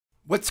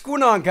What's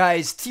going on,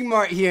 guys?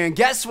 T-Mart here, and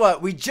guess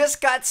what? We just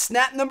got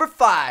snap number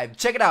 5.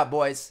 Check it out,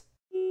 boys.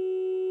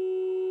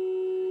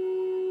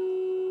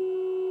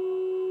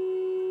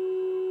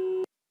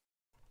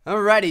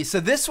 Alrighty,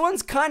 so this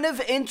one's kind of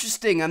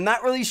interesting. I'm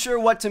not really sure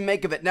what to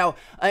make of it. Now,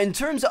 in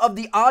terms of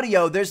the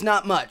audio, there's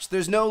not much.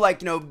 There's no,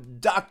 like,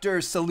 Dr.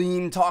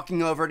 Salim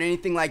talking over it,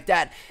 anything like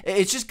that.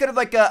 It's just kind of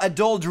like a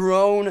dull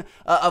drone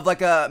of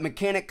like a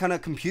mechanic kind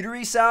of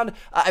computery sound.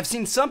 I've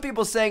seen some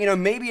people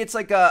saying, maybe it's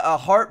like a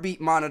heartbeat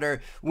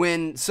monitor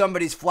when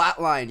somebody's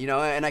flatlined,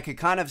 and I could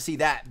kind of see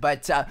that,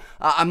 but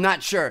I'm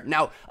not sure.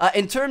 Now,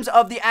 in terms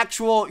of the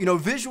actual,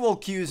 visual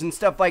cues and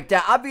stuff like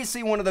that,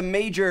 obviously one of the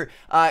major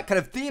kind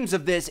of themes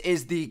of this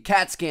is the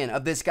CAT scan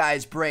of this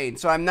guy's brain.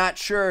 So I'm not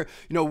sure,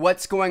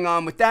 what's going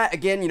on with that.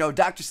 Again,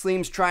 Dr.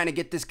 Salim's trying to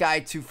get this guy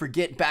to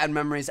forget bad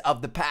memories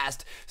of the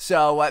past.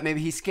 So maybe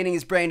he's scanning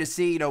his brain to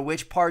see,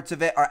 which parts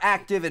of it are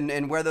active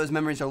and where those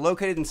memories are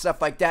located and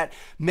stuff like that.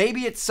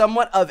 Maybe it's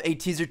somewhat of a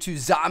teaser to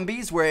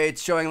zombies, where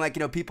it's showing like,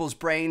 people's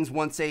brains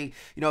once they,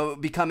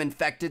 become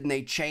infected and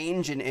they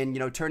change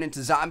and turn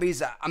into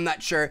zombies. I'm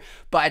not sure,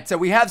 but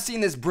we have seen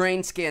this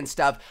brain scan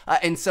stuff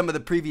in some of the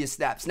previous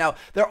snaps. Now,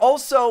 there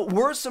also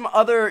were some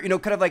other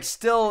kind of like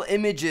still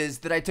images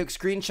that I took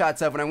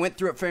screenshots of when I went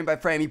through it frame by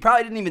frame. You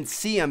probably didn't even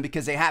see them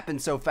because they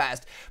happened so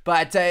fast.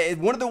 But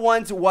one of the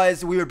ones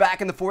was we were back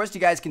in the forest.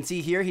 You guys can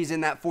see here, he's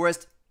in that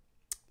forest.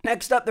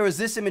 Next up, there was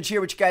this image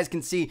here, which you guys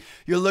can see.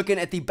 You're looking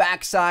at the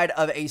backside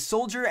of a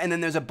soldier, and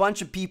then there's a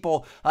bunch of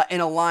people in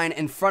a line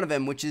in front of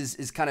him, which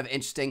is kind of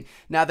interesting.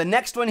 Now, the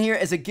next one here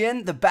is,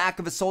 again, the back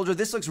of a soldier.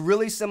 This looks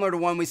really similar to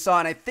one we saw,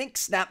 and I think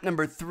snap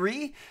number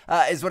 3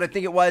 is what I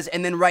think it was.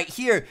 And then right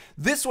here,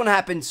 this one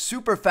happened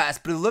super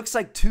fast, but it looks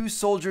like 2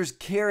 soldiers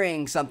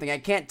carrying something. I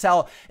can't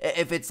tell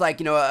if it's like,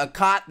 a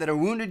cot that a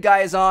wounded guy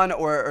is on,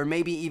 or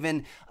maybe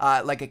even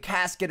like a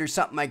casket or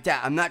something like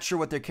that. I'm not sure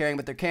what they're carrying,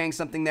 but they're carrying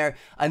something there.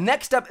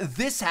 Next up,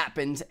 this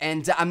happened,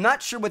 and I'm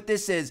not sure what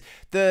this is.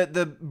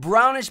 The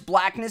brownish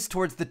blackness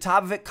towards the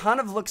top of it kind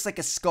of looks like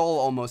a skull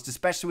almost,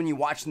 especially when you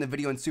watch the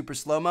video in super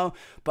slow-mo,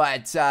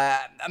 but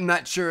I'm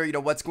not sure,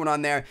 what's going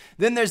on there.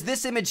 Then there's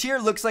this image here.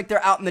 Looks like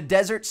they're out in the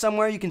desert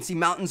somewhere. You can see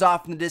mountains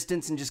off in the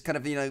distance and just kind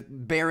of,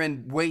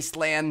 barren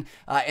wasteland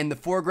in the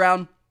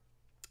foreground.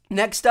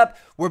 Next up,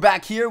 we're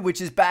back here,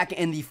 which is back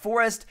in the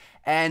forest.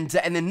 And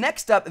then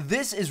next up,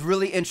 this is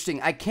really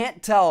interesting. I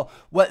can't tell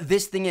what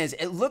this thing is.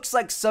 It looks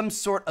like some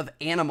sort of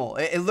animal.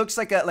 It looks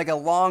like a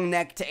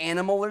long-necked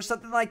animal or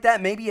something like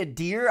that. Maybe a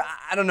deer.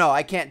 I don't know.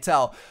 I can't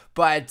tell.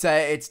 But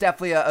it's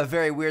definitely a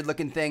very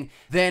weird-looking thing.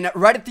 Then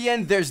right at the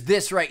end, there's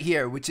this right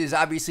here, which is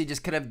obviously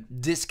just kind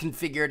of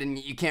disconfigured, and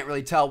you can't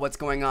really tell what's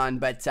going on.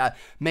 But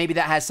maybe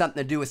that has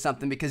something to do with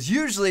something, because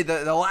usually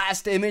the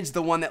last image,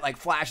 the one that like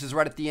flashes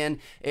right at the end,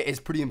 is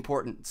pretty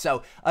important.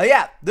 So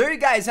yeah, there you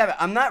guys have it.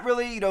 I'm not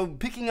really,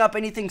 picking up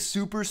anything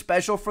super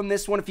special from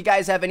this one. If you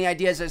guys have any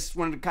ideas, I just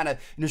wanted to kind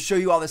of show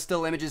you all the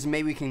still images, and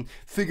maybe we can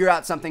figure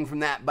out something from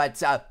that.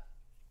 But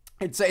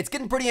it's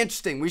getting pretty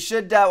interesting. We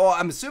should, well,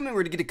 I'm assuming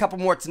we're gonna get a couple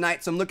more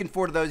tonight, so I'm looking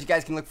forward to those. You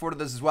guys can look forward to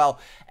those as well,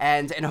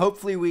 and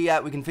hopefully we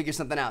can figure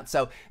something out.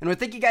 So, anyway,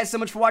 thank you guys so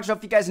much for watching. I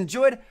hope you guys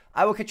enjoyed.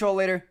 I will catch you all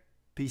later.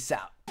 Peace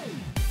out.